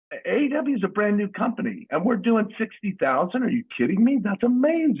AEW is a brand new company, and we're doing 60,000. Are you kidding me? That's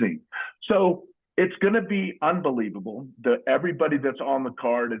amazing. So it's going to be unbelievable. Everybody that's on the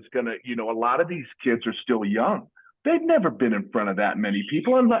card is going to, a lot of these kids are still young. They've never been in front of that many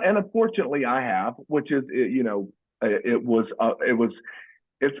people, and unfortunately, I have, which is,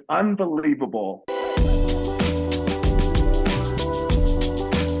 it's unbelievable.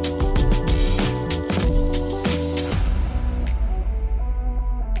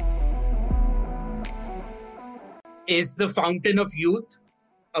 Is the fountain of youth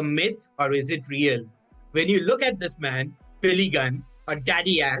a myth or is it real? When you look at this man, Billy Gunn, or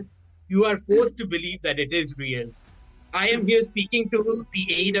Daddy Ass, you are forced to believe that it is real. I am here speaking to the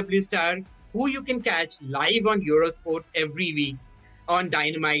AEW star who you can catch live on Eurosport every week on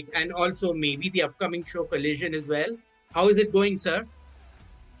Dynamite and also maybe the upcoming show Collision as well. How is it going, sir?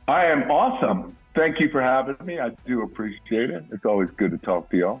 I am awesome. Thank you for having me. I do appreciate it. It's always good to talk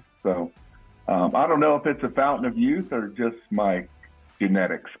to y'all. So I don't know if it's a fountain of youth or just my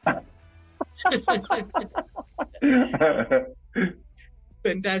genetics.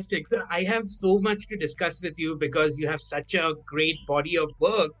 Fantastic. So I have so much to discuss with you because you have such a great body of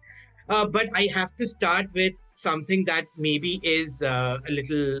work. But I have to start with something that maybe is a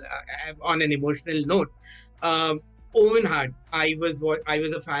little on an emotional note. Owen Hart, I was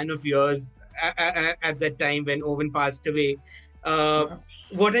a fan of yours at that time when Owen passed away.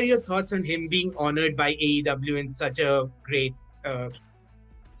 What are your thoughts on him being honored by AEW in such a great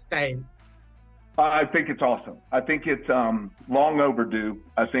style? I think it's awesome. I think it's long overdue.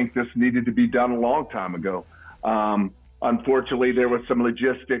 I think this needed to be done a long time ago. Unfortunately, there was some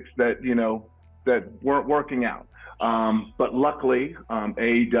logistics that weren't working out. But luckily,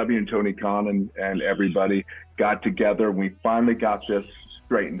 AEW and Tony Khan and everybody got together. We finally got this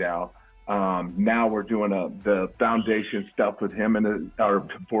straightened out. Now we're doing the foundation stuff with him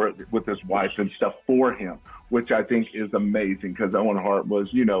with his wife and stuff for him, which I think is amazing because Owen Hart was,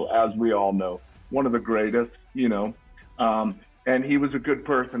 as we all know, one of the greatest, and he was a good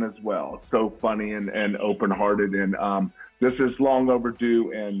person as well. So funny and open-hearted. And this is long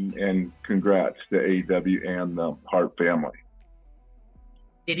overdue, and congrats to AEW and the Hart family.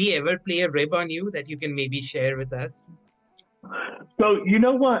 Did he ever play a rib on you that you can maybe share with us? So, you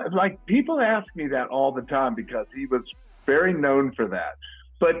know what? Like, people ask me that all the time because he was very known for that.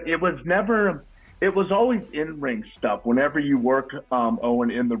 But it was always in-ring stuff. Whenever you work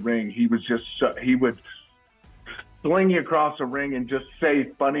Owen in the ring, he would sling you across the ring and just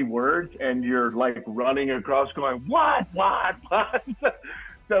say funny words, and you're like running across going, what?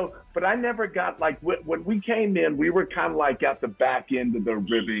 So, but I never got when we came in, we were kind of like at the back end of the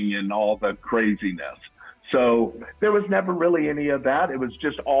ribbing and all the craziness. So there was never really any of that. It was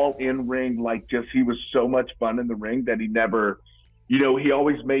just all in ring, he was so much fun in the ring that he never, he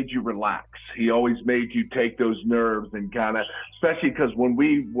always made you relax. He always made you take those nerves and kind of, especially because when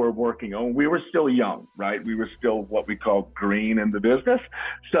we were working on, we were still young, right? We were still what we call green in the business.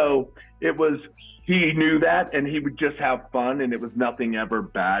 So he knew that, and he would just have fun, and it was nothing ever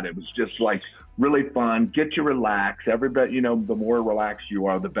bad. It was just really fun, get you relaxed. Everybody, the more relaxed you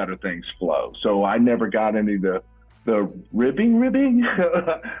are, the better things flow. So I never got any of the ribbing,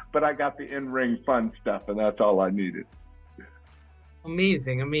 but I got the in-ring fun stuff, and that's all I needed.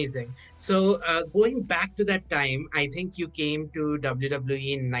 Amazing. So going back to that time, I think you came to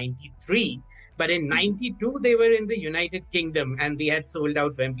WWE in 93, but in 92, they were in the United Kingdom and they had sold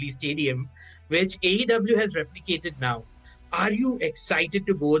out Wembley Stadium, which AEW has replicated now. Are you excited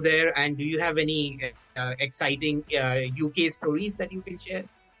to go there, and do you have any exciting UK stories that you can share?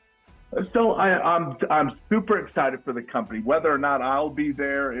 So I'm super excited for the company. Whether or not I'll be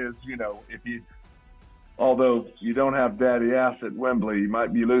there is, although you don't have Daddy Ass at Wembley, you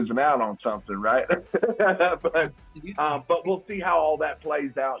might be losing out on something, right? but we'll see how all that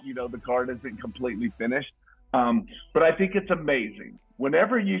plays out. The card isn't completely finished. But I think it's amazing.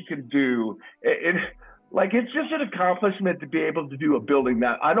 Whenever you can do it, it's just an accomplishment to be able to do a building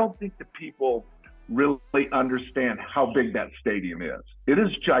that I don't think the people really understand how big that stadium is. It is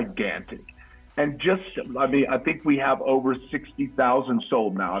gigantic. And I think we have over 60,000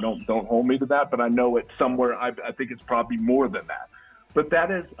 sold now. Don't hold me to that, but I know it's somewhere. I think it's probably more than that. But that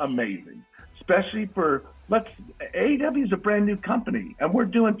is amazing, especially for AEW is a brand new company, and we're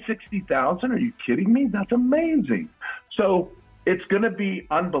doing 60,000. Are you kidding me? That's amazing. So it's going to be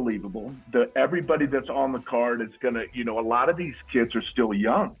unbelievable. Everybody that's on the card is going to, a lot of these kids are still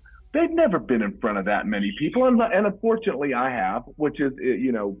young. They've never been in front of that many people, and unfortunately, I have, which is,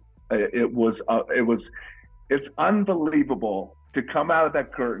 it's unbelievable to come out of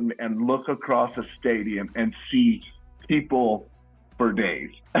that curtain and look across a stadium and see people for days.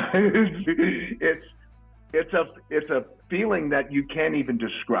 it's a feeling that you can't even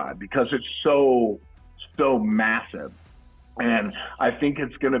describe because it's so massive. And I think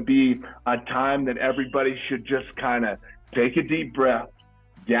it's going to be a time that everybody should just kind of take a deep breath,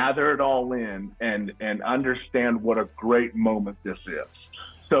 gather it all in, and understand what a great moment this is.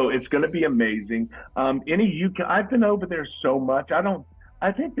 So it's going to be amazing. I've been over there so much.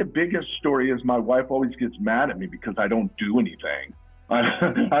 I think the biggest story is my wife always gets mad at me because I don't do anything.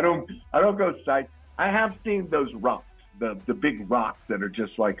 I don't go sight. I have seen those rocks, the big rocks that are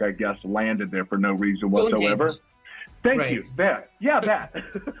just like, I guess, landed there for no reason whatsoever. Thank you. That. Yeah, that.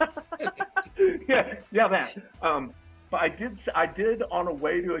 yeah, that. But I did on a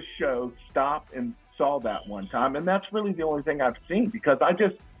way to a show stop and saw that one time, and that's really the only thing I've seen because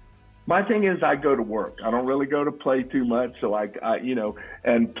my thing is I go to work. I don't really go to play too much, so I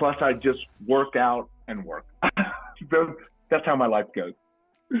and plus I just work out and work. That's how my life goes.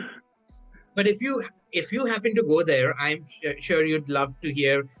 But if you happen to go there, I'm sure you'd love to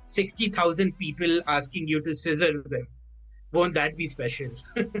hear 60,000 people asking you to scissor them. Won't that be special?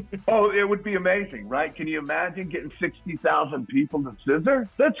 Oh, it would be amazing, right? Can you imagine getting 60,000 people to scissor?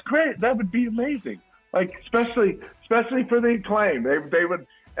 That's great. That would be amazing. Like especially for the Acclaim, they would,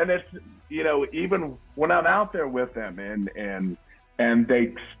 and it's even when I'm out there with them and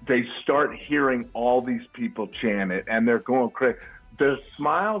they start hearing all these people chant it and they're going crazy. The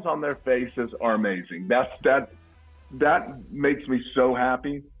smiles on their faces are amazing. That makes me so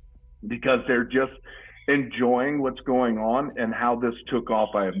happy because they're just enjoying what's going on, and how this took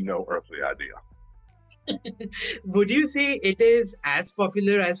off, I have no earthly idea. Would you say it is as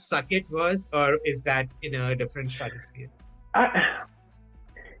popular as Suck It was, or is that in a different stratosphere?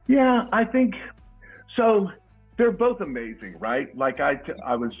 Yeah, I think so. They're both amazing, right? Like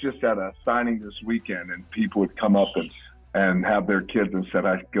I was just at a signing this weekend, and people would come up and have their kids and said,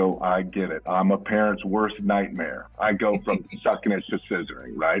 I get it. I'm a parent's worst nightmare. I go from sucking it to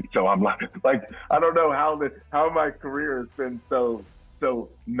scissoring, right? So I'm like I don't know how my career has been so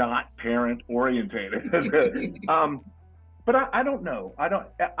not parent orientated. But I don't know.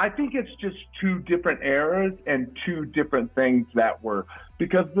 I think it's just two different eras and two different things that were,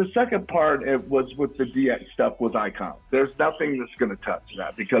 because the second part, it was with the DX stuff was iconic. There's nothing that's going to touch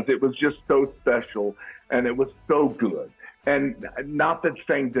that because it was just so special and it was so good. And not that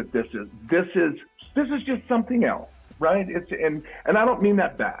saying that this is just something else, right? And I don't mean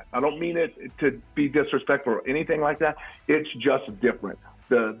that bad. I don't mean it to be disrespectful or anything like that. It's just different.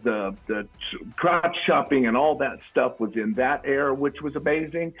 The crotch shopping and all that stuff was in that era, which was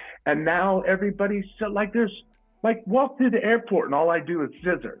amazing. And now everybody's walk through the airport and all I do is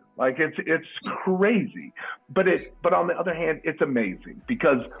scissor. Like it's crazy. But on the other hand, it's amazing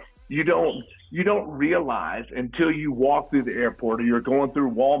because you don't realize until you walk through the airport or you're going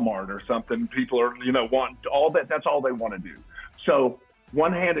through Walmart or something, people are, want all that. That's all they want to do. So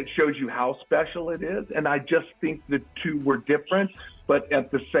one hand, it shows you how special it is. And I just think the two were different, but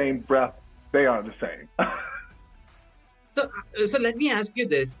at the same breath, they are the same. So let me ask you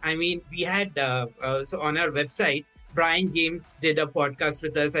this. I mean, we had, so on our website, Brian James did a podcast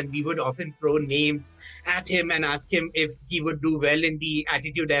with us, and we would often throw names at him and ask him if he would do well in the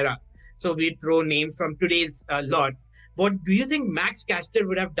Attitude Era. So we'd throw names from today's lot. What do you think Max Caster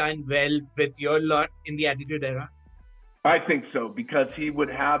would have done well with your lot in the Attitude Era? I think so, because he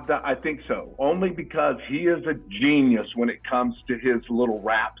would have that. I think so, only because he is a genius when it comes to his little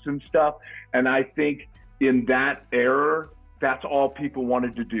raps and stuff. And I think in that era, that's all people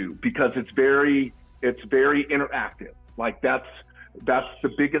wanted to do because it's very interactive. Like that's the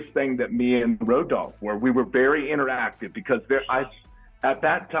biggest thing that me and Road Dogg were. We were very interactive because at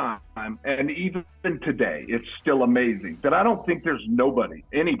that time, and even today, it's still amazing that I don't think there's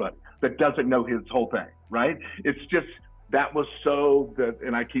anybody that doesn't know his whole thing, right? It's just, that was so that,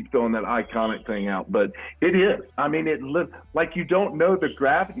 and I keep throwing that iconic thing out, but it is. I mean, like you don't know the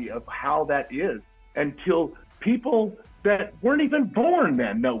gravity of how that is until people that weren't even born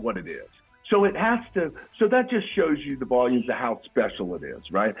then know what it is. So that just shows you the volumes of how special it is,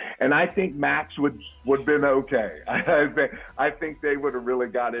 right? And I think Max would have been okay. I think they would have really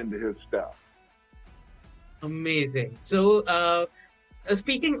got into his stuff. Amazing. So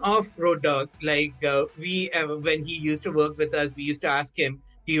speaking of Road Dogg, like when he used to work with us, we used to ask him,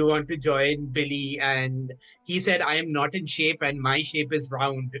 do you want to join Billy? And he said, I am not in shape and my shape is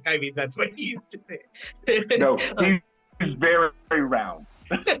round. I mean, that's what he used to say. No, he's very, very round.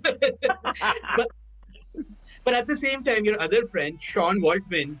 but at the same time, your other friend, Sean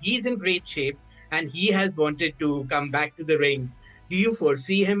Waltman, he's in great shape and he has wanted to come back to the ring. Do you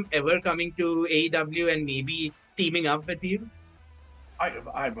foresee him ever coming to AEW and maybe teaming up with you?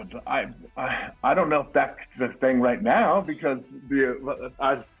 I don't know if that's the thing right now, because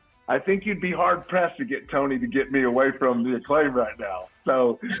I think you'd be hard pressed to get Tony to get me away from the Acclaim right now.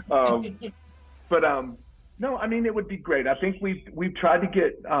 So, no, I mean, it would be great. I think we've tried to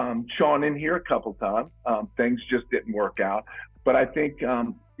get Sean in here a couple times. Things just didn't work out. But I think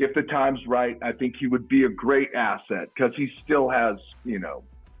if the time's right, I think he would be a great asset, because he still has,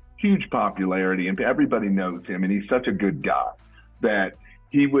 huge popularity and everybody knows him, and he's such a good guy that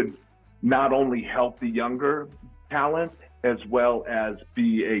he would not only help the younger talent as well as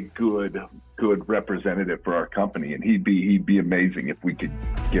be a good representative for our company. And he'd be amazing if we could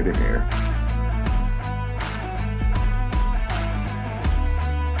get him here.